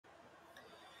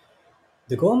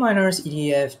The gold miners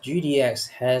ETF GDX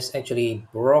has actually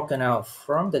broken out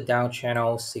from the down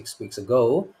channel 6 weeks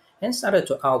ago and started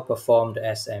to outperform the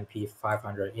S&P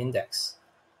 500 index.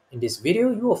 In this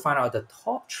video, you will find out the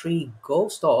top 3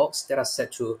 gold stocks that are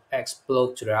set to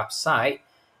explode to the upside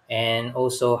and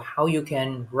also how you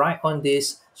can ride on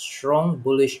these strong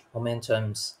bullish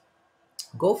momentums.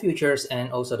 Gold futures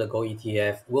and also the gold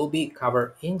ETF will be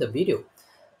covered in the video.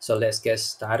 So let's get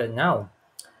started now.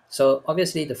 So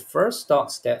obviously the first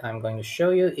stocks that I'm going to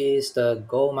show you is the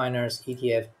gold miners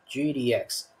ETF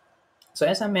GDX. So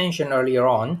as I mentioned earlier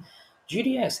on,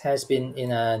 GDX has been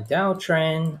in a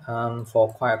downtrend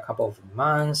for quite a couple of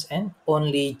months and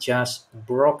only just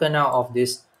broken out of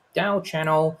this down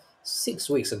channel 6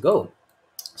 weeks ago.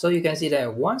 So you can see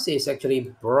that once it's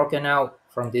actually broken out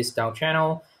from this down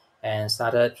channel and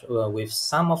started with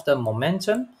some of the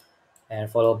momentum and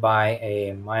followed by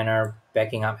a minor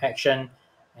backing up action,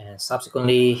 and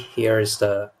subsequently here is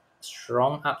the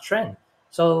strong uptrend.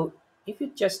 So if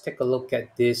you just take a look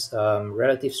at this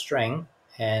relative strength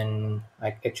and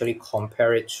I actually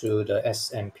compare it to the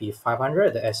S&P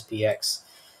 500, the SPX,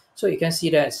 so you can see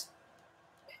that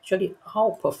actually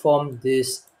outperformed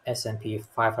this S&P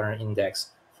 500 index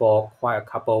for quite a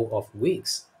couple of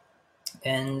weeks.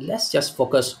 And let's just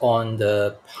focus on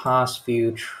the past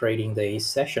few trading day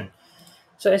session.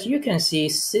 So as you can see,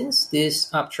 since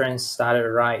this uptrend started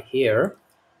right here,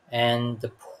 and the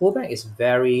pullback is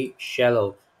very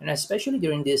shallow, and especially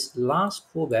during this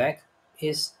last pullback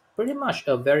is pretty much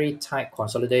a very tight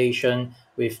consolidation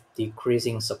with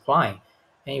decreasing supply.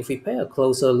 And if we pay a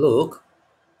closer look,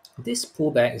 this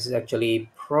pullback is actually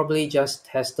probably just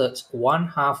tested one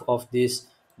half of this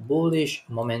bullish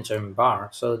momentum bar.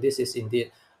 So this is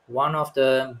indeed one of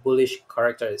the bullish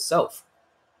character itself.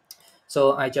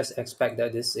 So I just expect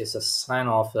that this is a sign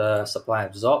of supply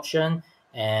absorption,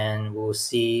 and we'll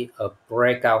see a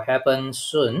breakout happen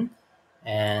soon,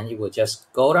 and it will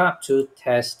just go up to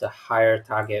test the higher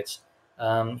targets.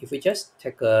 If we just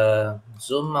take a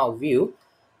zoom out view,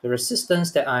 the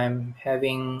resistance that I'm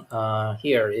having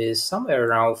here is somewhere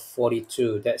around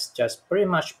 42. That's just pretty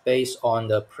much based on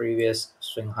the previous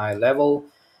swing high level.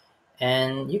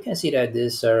 And you can see that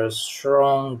there's a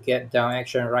strong gap down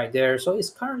action right there. So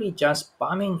it's currently just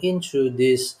bumming into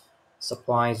this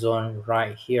supply zone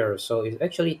right here. So it's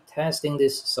actually testing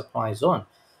this supply zone.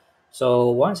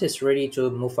 So once it's ready to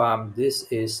move up, this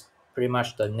is pretty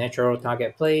much the natural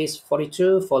target place,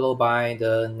 42, followed by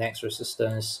the next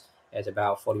resistance at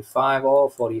about 45 or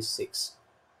 46.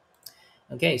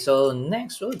 Okay, so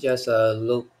next we'll just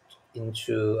look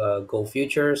into gold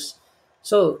futures.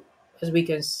 So as we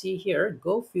can see here,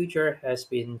 gold future has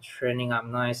been trending up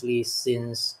nicely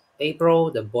since April.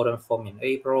 The bottom formed in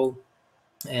April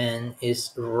and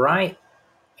is right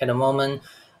at the moment.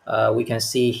 We can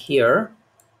see here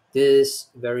this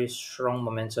very strong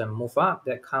momentum move up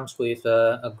that comes with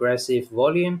aggressive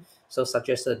volume. So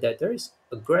suggested that there is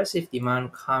aggressive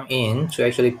demand come in to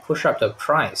actually push up the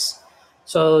price.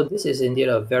 So this is indeed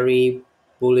a very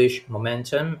bullish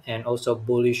momentum and also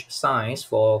bullish signs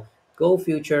for gold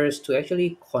futures to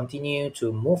actually continue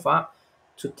to move up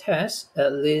to test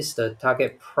at least the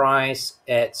target price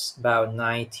at about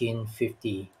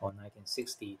 1950 or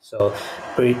 1960. So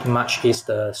pretty much is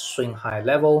the swing high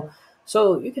level.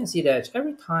 So you can see that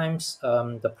every time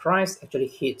the price actually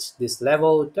hits this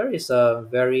level, there is a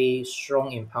very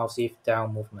strong impulsive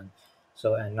down movement.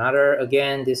 So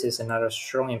again, this is another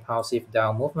strong impulsive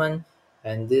down movement.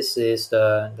 And this is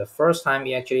the first time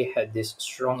we actually had this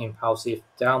strong impulsive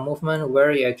down movement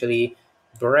where you actually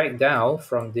break down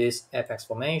from this apex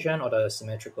formation or the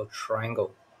symmetrical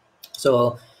triangle.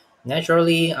 So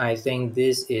naturally, I think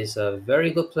this is a very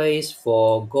good place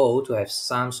for gold to have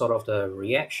some sort of the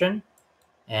reaction,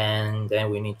 and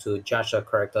then we need to judge the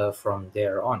character from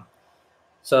there on.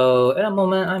 So at the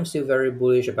moment, I'm still very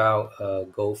bullish about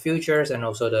gold futures and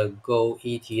also the gold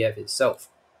ETF itself.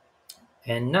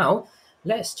 And now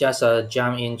let's just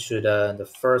jump into the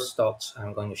first stocks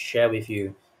I'm going to share with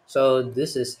you. So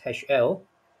this is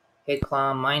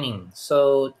HECLA mining.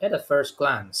 So at the first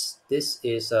glance, this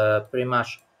is pretty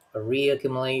much a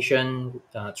reaccumulation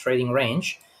trading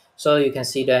range. So you can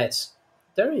see that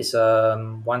there is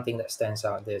one thing that stands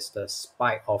out. There's the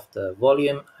spike of the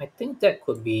volume. I think that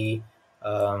could be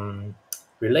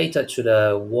related to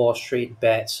the Wall Street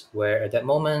bets, where at that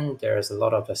moment there's a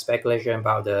lot of speculation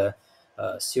about the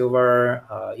silver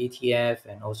ETF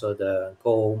and also the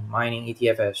gold mining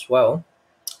ETF as well.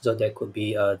 So that could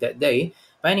be that day.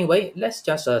 But anyway, let's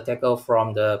just tackle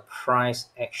from the price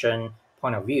action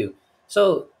point of view.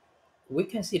 So we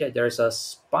can see that there's a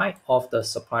spike of the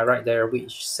supply right there,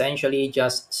 which essentially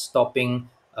just stopping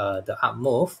the up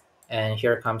move. And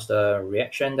here comes the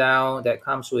reaction down that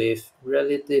comes with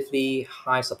relatively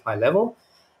high supply level,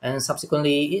 and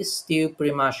subsequently it's still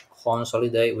pretty much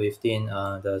consolidate within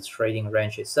the trading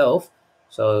range itself.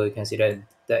 So you can see that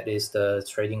that is the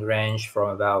trading range from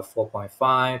about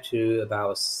 4.5 to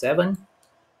about 7.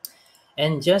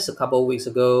 And just a couple of weeks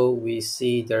ago, we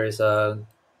see there is a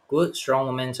good strong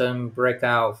momentum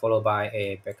breakout followed by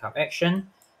a backup action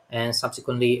and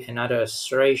subsequently another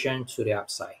acceleration to the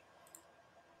upside.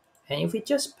 And if we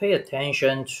just pay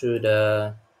attention to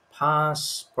the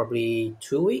past probably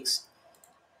 2 weeks,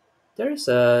 there is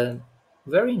a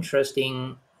very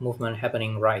interesting movement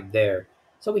happening right there.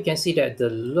 So we can see that the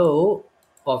low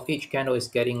of each candle is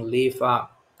getting lift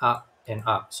up, and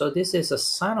up. So this is a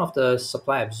sign of the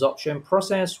supply absorption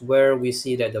process where we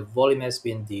see that the volume has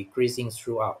been decreasing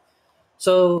throughout.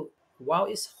 So while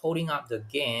it's holding up the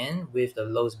gain with the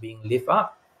lows being lift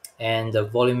up and the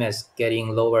volume is getting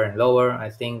lower and lower, I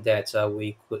think that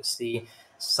we could see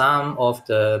some of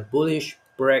the bullish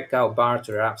breakout bar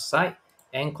to the upside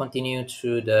and continue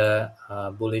to the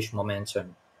bullish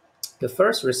momentum. The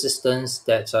first resistance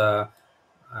that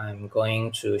I'm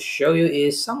going to show you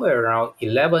is somewhere around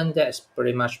 11. That's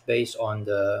pretty much based on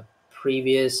the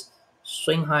previous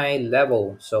swing high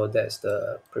level. So that's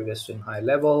the previous swing high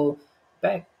level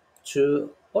back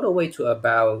to all the way to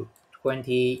about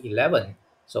 2011.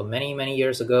 So many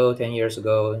years ago, 10 years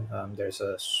ago, there's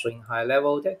a swing high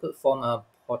level that could form a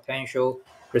potential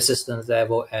resistance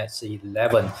level at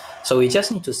 11. So we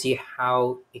just need to see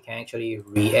how it can actually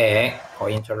react or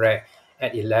interact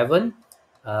at 11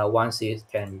 once it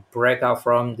can break out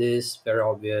from this very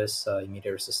obvious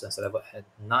immediate resistance level at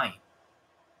 9.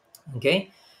 Okay.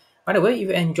 By the way, if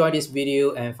you enjoyed this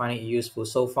video and find it useful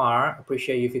so far,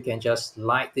 appreciate if you can just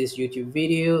like this YouTube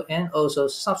video and also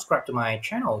subscribe to my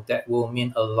channel. That will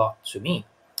mean a lot to me.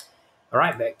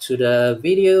 Alright, back to the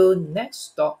video.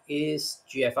 Next stock is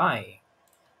GFI.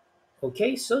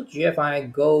 Okay, so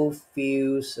GFI Gold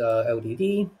Fields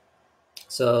LTD.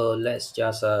 So let's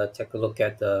just take a look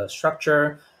at the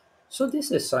structure. So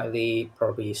this is slightly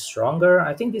probably stronger.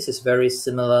 I think this is very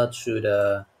similar to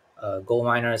the gold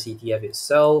miners ETF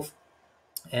itself.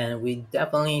 And we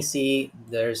definitely see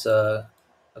there's a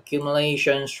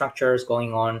accumulation structures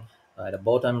going on at the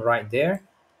bottom right there.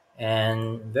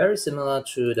 And very similar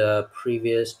to the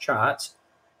previous chart,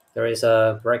 there is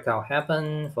a breakout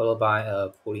happen followed by a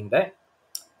pulling back.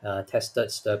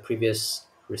 Tested the previous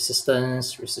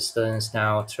resistance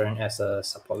now turned as a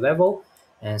support level,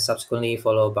 and subsequently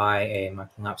followed by a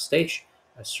marking up stage,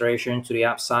 acceleration to the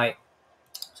upside.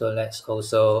 So let's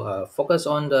also focus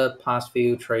on the past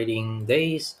few trading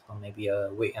days, or maybe a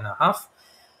week and a half.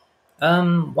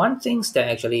 One thing that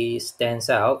actually stands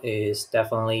out is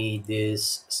definitely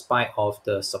this spike of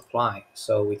the supply.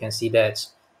 So we can see that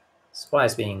supply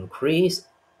has been increased,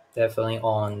 definitely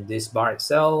on this bar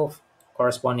itself,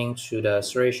 corresponding to the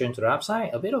acceleration to the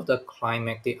upside, a bit of the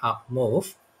climactic up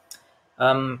move.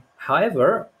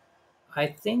 However, I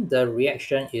think the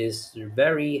reaction is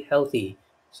very healthy.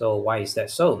 So why is that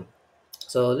so?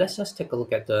 So let's just take a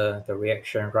look at the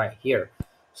reaction right here.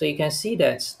 So you can see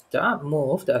that the up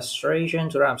move, the acceleration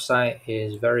to the upside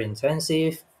is very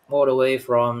intensive, all the way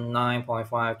from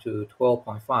 9.5 to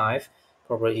 12.5,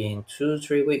 probably in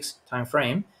 2-3 weeks time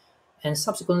frame. And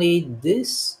subsequently,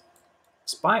 this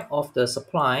spike of the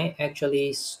supply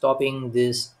actually stopping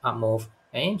this up move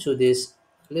into this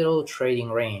little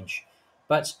trading range.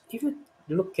 But if you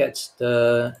look at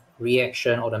the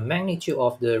reaction or the magnitude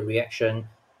of the reaction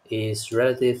is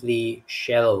relatively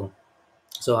shallow.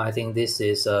 So I think this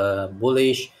is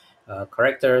bullish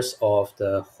characters of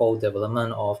the whole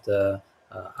development of the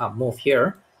up move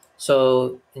here.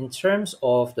 So in terms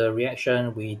of the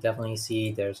reaction, we definitely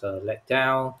see there's a leg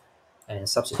down and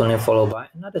subsequently followed by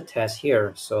another test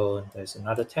here. So there's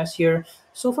another test here.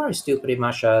 So far it's still pretty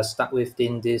much stuck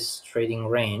within this trading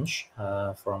range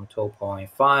from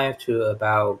 12.5 to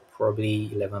about probably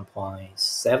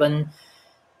 11.7.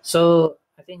 So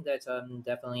I think that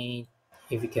definitely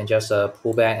if you can just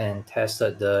pull back and test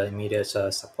the immediate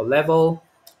support level,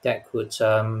 that could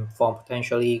form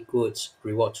potentially good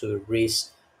reward to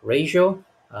risk ratio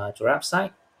to the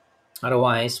upside.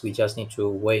 Otherwise, we just need to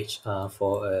wait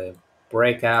for a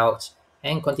breakout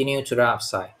and continue to the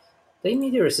upside. The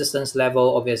immediate resistance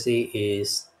level obviously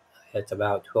is at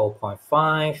about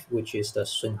 12.5, which is the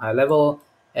swing high level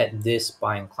at this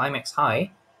buying climax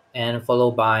high, and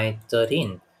followed by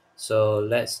 13. So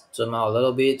let's zoom out a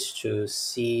little bit to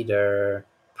see the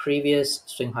previous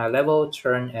swing high level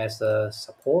turn as a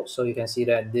support. So you can see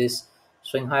that this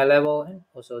swing high level and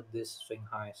also this swing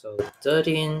high. So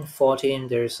 13, 14,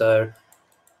 there's a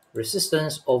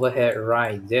resistance overhead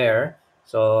right there.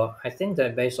 So I think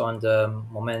that based on the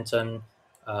momentum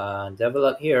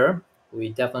developed here, we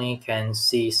definitely can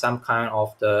see some kind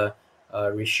of the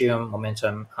resume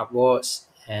momentum upwards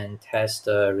and test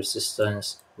the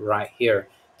resistance right here,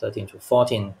 13 to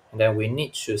 14. And then we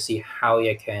need to see how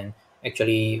it can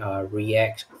actually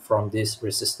react from this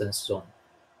resistance zone.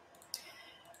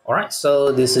 All right,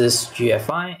 so this is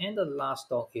GFI, and the last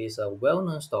stock is a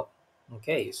well-known stock.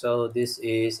 Okay, so this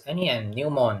is NEM,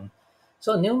 NEWMONT.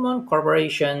 So NEWMONT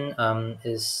Corporation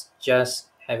is just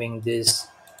having this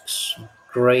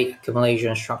great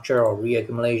accumulation structure or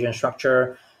reaccumulation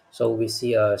structure. So we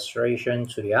see a striation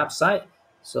to the upside.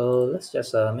 So let's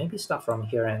just maybe start from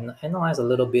here and analyze a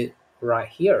little bit right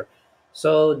here.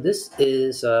 So this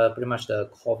is pretty much the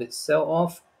COVID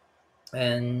sell-off,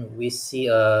 and we see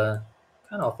a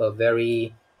kind of a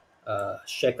very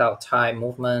shakeout type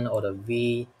movement or the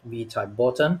V type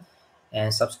bottom,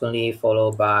 and subsequently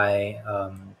followed by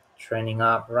trending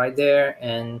up right there,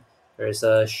 and there's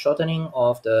a shortening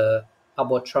of the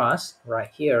upward thrust right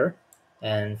here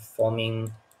and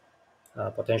forming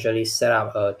potentially set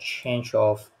up a change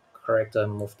of character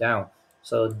move down.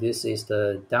 So this is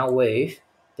the down wave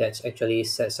that actually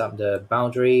sets up the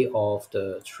boundary of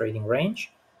the trading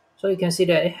range. So you can see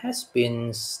that it has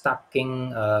been stacking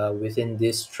within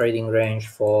this trading range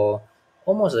for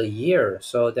almost a year.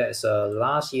 So that's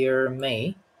last year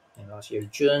May and last year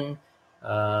June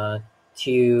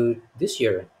till this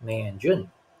year May and June.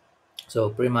 So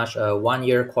pretty much a 1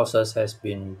 year courses has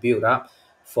been built up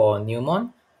for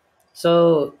NEWMONT.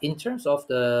 So in terms of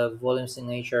the volume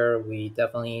signature, we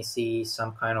definitely see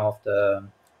some kind of the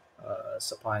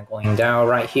supply going down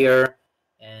right here.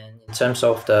 And in terms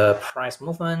of the price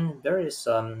movement, there is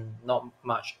not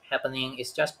much happening.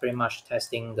 It's just pretty much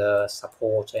testing the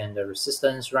support and the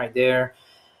resistance right there.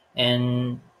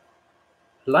 And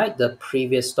like the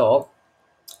previous stock,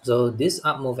 so this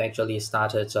up move actually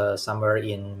started somewhere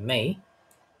in May,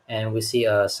 and we see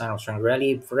a sign of strength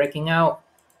rally breaking out.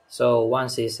 So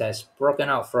once it has broken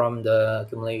out from the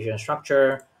accumulation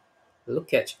structure,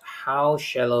 look at how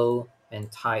shallow and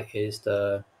tight is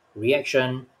the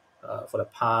reaction for the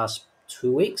past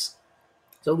 2 weeks.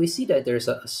 So we see that there's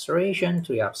a acceleration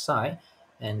to the upside,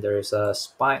 and there's a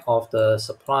spike of the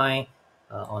supply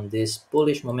on this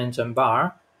bullish momentum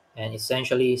bar, and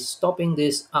essentially stopping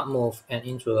this up move and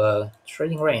into a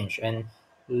trading range. And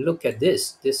look at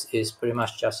this. This is pretty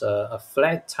much just a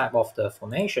flag type of the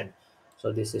formation.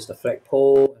 So this is the flag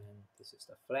pole, and this is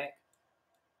the flag.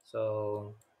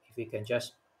 So if we can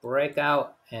just break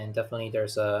out, and definitely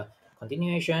there's a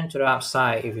continuation to the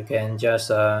upside, if you can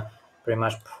just pretty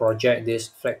much project this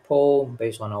flagpole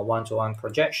based on a one-to-one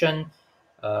projection,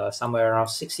 somewhere around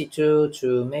 62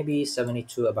 to maybe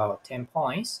 72, about 10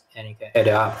 points, and you can add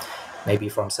it up maybe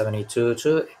from 72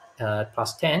 to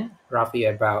plus 10, roughly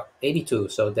about 82.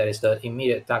 So that is the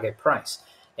immediate target price.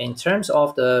 In terms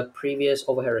of the previous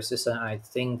overhead resistance, I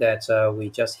think that we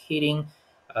just hitting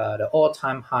the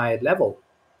all-time high level.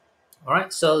 All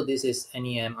right, so this is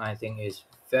NEM. I think is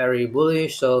very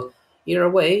bullish. So either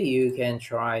way, you can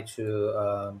try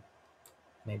to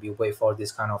maybe wait for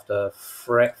this kind of the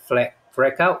flag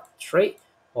breakout trade,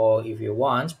 or if you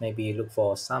want, maybe look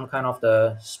for some kind of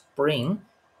the spring,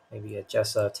 maybe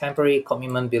just a temporary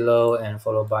commitment below and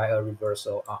followed by a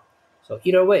reversal up. So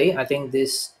either way, I think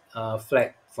this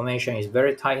flag formation is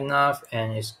very tight enough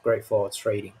and is great for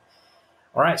trading.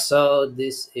 All right, so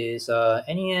this is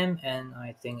NEM, and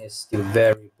I think it's still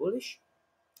very bullish.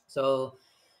 So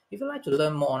if you'd like to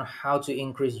learn more on how to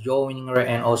increase your winning rate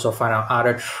and also find out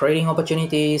other trading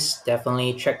opportunities,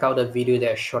 definitely check out the video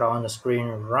that showed on the screen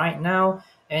right now.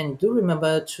 And do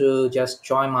remember to just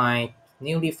join my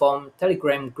newly formed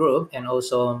Telegram group and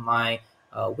also my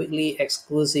weekly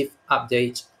exclusive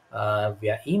update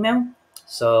via email.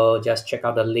 So just check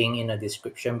out the link in the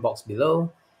description box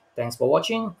below. Thanks for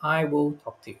watching. I will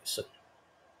talk to you soon.